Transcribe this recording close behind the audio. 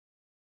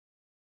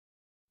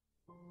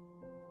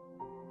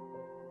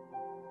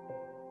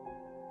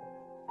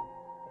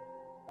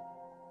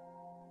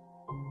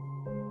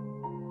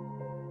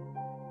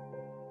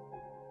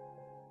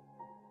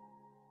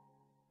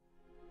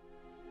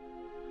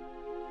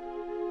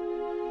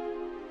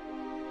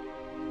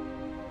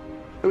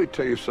Let me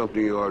tell you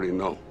something you already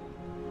know.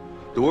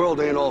 The world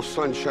ain't all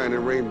sunshine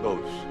and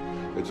rainbows.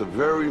 It's a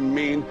very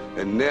mean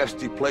and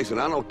nasty place, and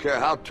I don't care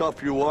how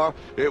tough you are,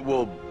 it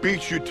will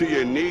beat you to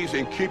your knees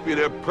and keep you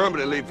there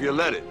permanently if you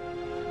let it.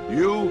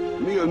 You,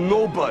 me, or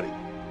nobody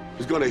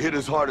is gonna hit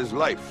as hard as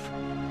life.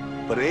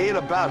 But it ain't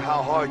about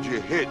how hard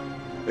you hit.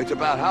 It's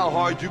about how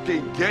hard you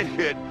can get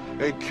hit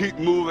and keep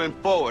moving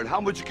forward. How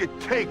much you can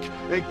take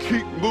and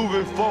keep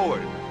moving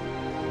forward.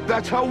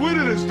 That's how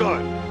winning is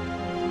done.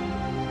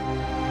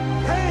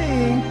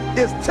 Pain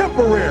is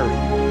temporary.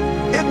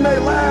 It may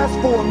last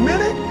for a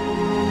minute,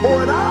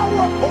 or an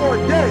hour, or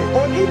a day,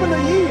 or even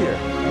a year.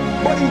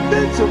 But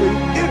eventually,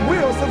 it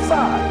will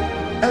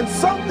subside, and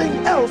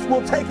something else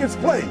will take its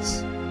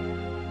place.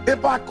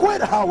 If I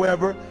quit,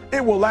 however,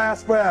 it will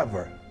last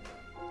forever.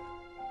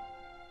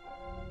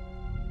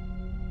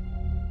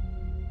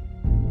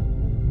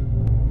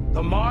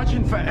 The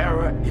margin for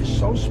error is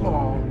so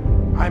small.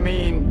 I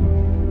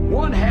mean,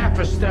 1/2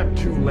 a step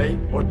too late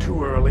or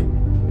too early,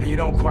 and you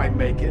don't quite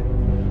make it.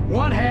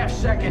 1/2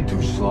 second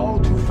too slow,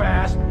 too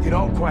fast, you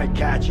don't quite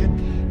catch it.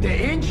 The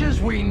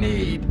inches we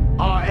need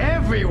are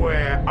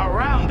everywhere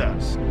around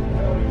us.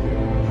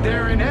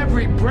 They're in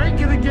every break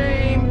of the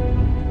game,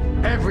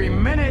 every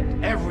minute,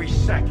 every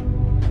second.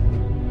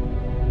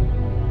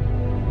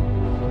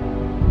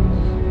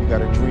 You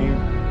got a dream,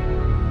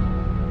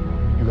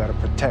 you got to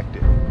protect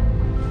it.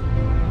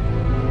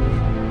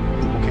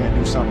 People can't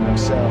do something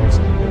themselves,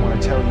 they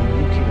want to tell you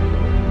you can't do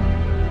it.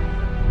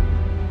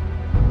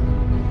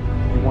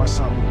 You want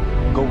something,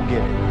 go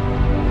get it.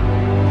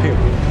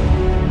 Period.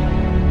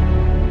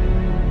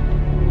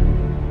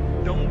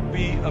 Don't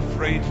be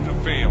afraid to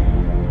fail.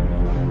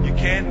 You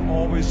can't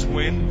always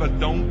win, but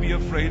don't be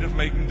afraid of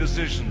making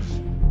decisions.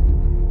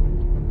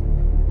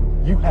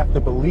 You have to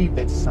believe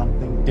that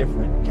something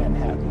different can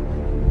happen.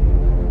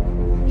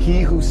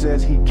 He who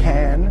says he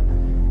can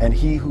and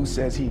he who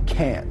says he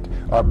can't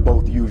are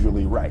both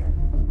usually right.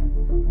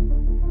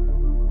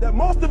 That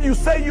most of you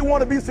say you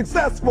want to be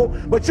successful,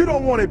 but you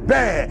don't want it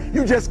bad.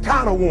 You just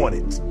kind of want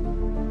it.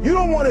 You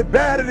don't want it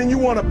badder than you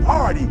want to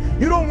party.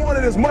 You don't want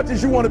it as much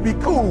as you want to be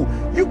cool.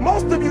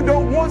 Most of you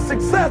don't want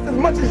success as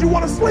much as you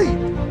want to sleep.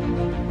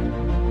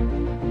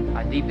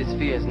 Our deepest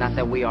fear is not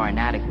that we are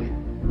inadequate.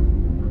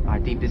 Our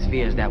deepest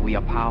fear is that we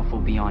are powerful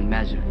beyond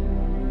measure.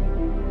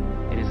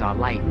 It is our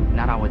light,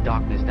 not our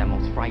darkness, that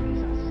most frightens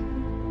us.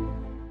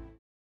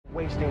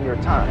 Wasting your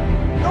time.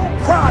 Don't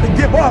cry to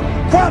give up.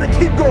 Cry to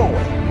keep going.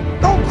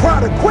 Don't cry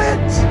to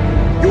quit.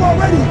 You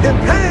already in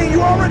pain.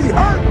 You already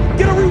hurt.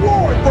 Get a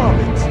reward from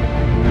it.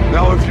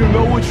 Now, if you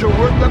know what you're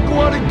worth, now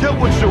go out and get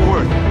what you're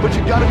worth. But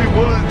you gotta be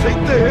willing to take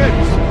the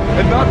hits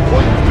and not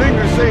point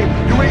fingers saying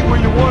you ain't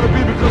where you want to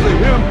be because of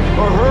him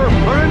or her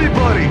or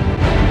anybody.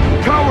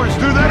 Cowards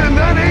do that, and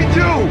that ain't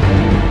you.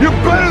 You're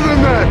better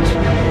than that.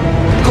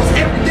 Because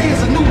every day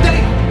is a new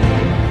day.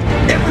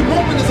 Every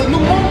moment is a new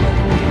moment.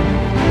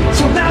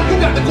 So now you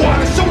got to go out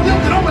and show them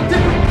that I'm a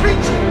different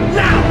creature.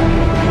 Now!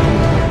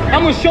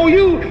 I'm going to show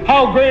you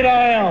how great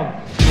I am.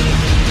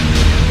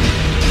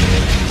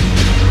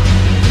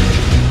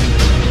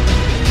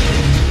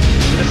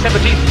 In the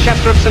 17th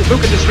chapter of St.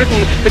 Luke it is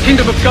written, the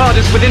kingdom of God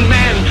is within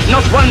man,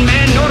 not one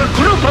man nor a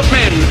group of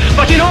men,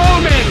 but in all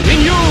men,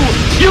 in you.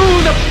 You,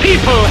 the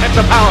people, have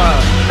the power.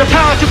 The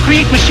power to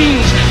create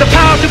machines, the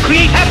power to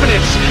create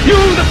happiness. You,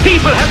 the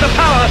people, have the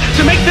power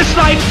to make this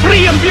life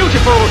free and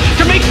beautiful,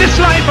 to make this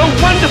life a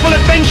wonderful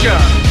adventure.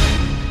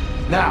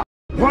 Now,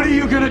 what are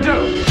you gonna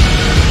do?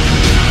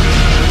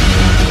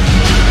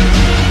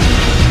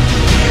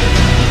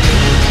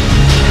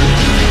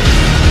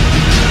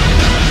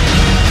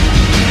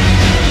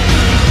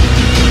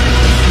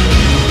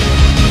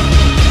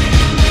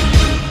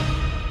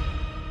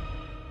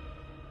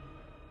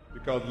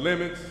 Because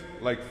limits,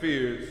 like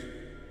fears,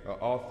 are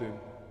often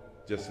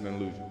just an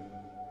illusion.